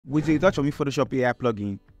With the Retouch4ME Photoshop AI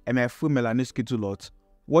plugin and my full melanin skin toolbox,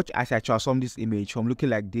 watch as I transform this image from looking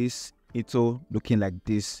like this into looking like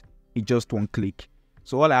this in just one click.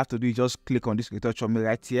 So all I have to do is just click on this Retouch4ME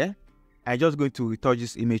right here. I'm just going to retouch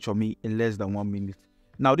this image for me in less than 1 minute.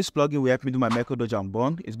 Now this plugin will help me do my micro dodge and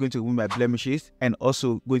burn. It's going to remove my blemishes and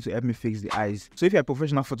also going to help me fix the eyes. So if you're a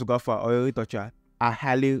professional photographer or a retoucher, I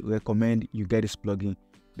highly recommend you get this plugin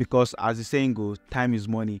because as the saying goes, time is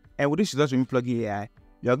money. And with this Retouch4ME plugin AI,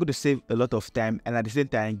 you are going to save a lot of time and at the same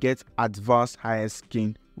time get advanced high-end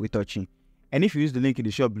skin retouching. And if you use the link in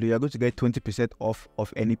the shop below, you are going to get 20% off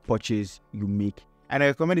of any purchase you make. And I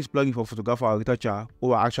recommend this plugin for photographer or retoucher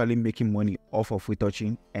who are actually making money off of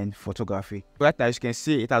retouching and photography. Right now, as you can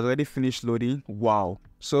see, it has already finished loading. Wow.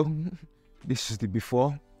 So this is the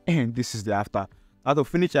before and this is the after. Now to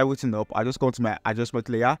finish everything up, I just go to my adjustment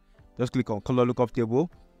layer, just click on color lookup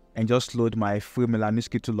table and just load my free melanin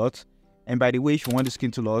skin toolbox. And by the way, if you want the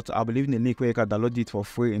skin toolbox, I'll be leaving the link where you can download it for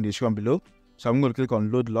free in the description below. So I'm going to click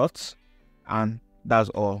on load lots and that's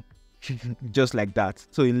all. Just like that.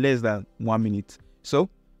 So in less than 1 minute. So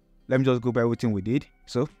let me just go by everything we did.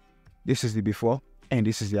 So this is the before and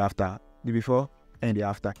this is the after. The before and the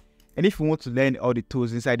after. And if you want to learn all the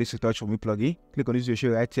tools inside this Retouch4ME plugin, click on this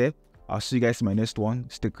video right here. I'll see you guys in my next one.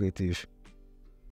 Stay creative.